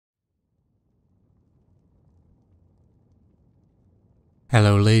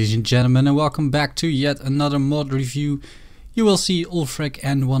Hello ladies and gentlemen, and welcome back to yet another mod review. You will see Ulfric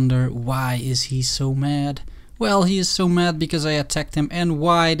and wonder, why is he so mad? Well, he is so mad because I attacked him. And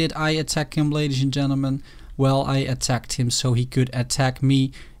why did I attack him, ladies and gentlemen? Well, I attacked him so he could attack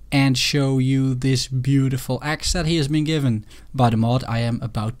me and show you this beautiful axe that he has been given by the mod I am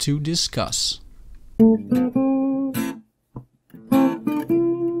about to discuss.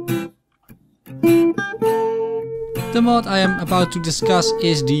 The mod I am about to discuss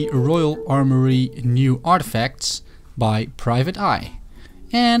is the Royal Armory New Artifacts by PrivateEye.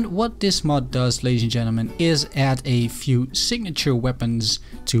 And what this mod does, ladies and gentlemen, is add a few signature weapons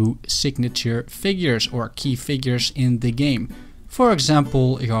to signature figures or key figures in the game. For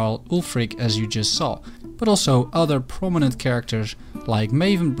example, Jarl Ulfric, as you just saw, but also other prominent characters like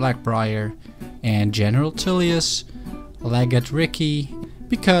Maven Blackbriar and General Tullius, Legate Ricky,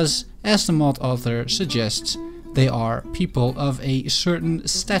 because as the mod author suggests, they are people of a certain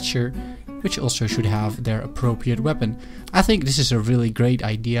stature, which also should have their appropriate weapon. I think this is a really great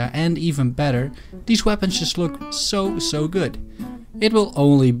idea, and even better, these weapons just look so good. It will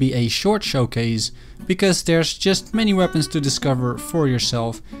only be a short showcase, because there's just many weapons to discover for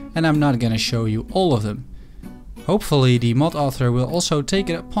yourself, and I'm not gonna show you all of them. Hopefully the mod author will also take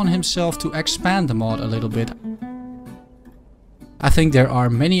it upon himself to expand the mod a little bit. I think there are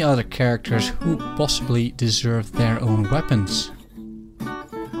many other characters who possibly deserve their own weapons.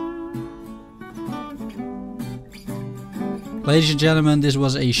 Ladies and gentlemen, this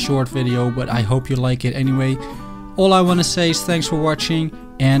was a short video, but I hope you like it anyway. All I want to say is thanks for watching,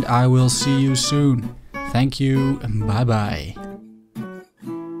 and I will see you soon. Thank you, and bye bye.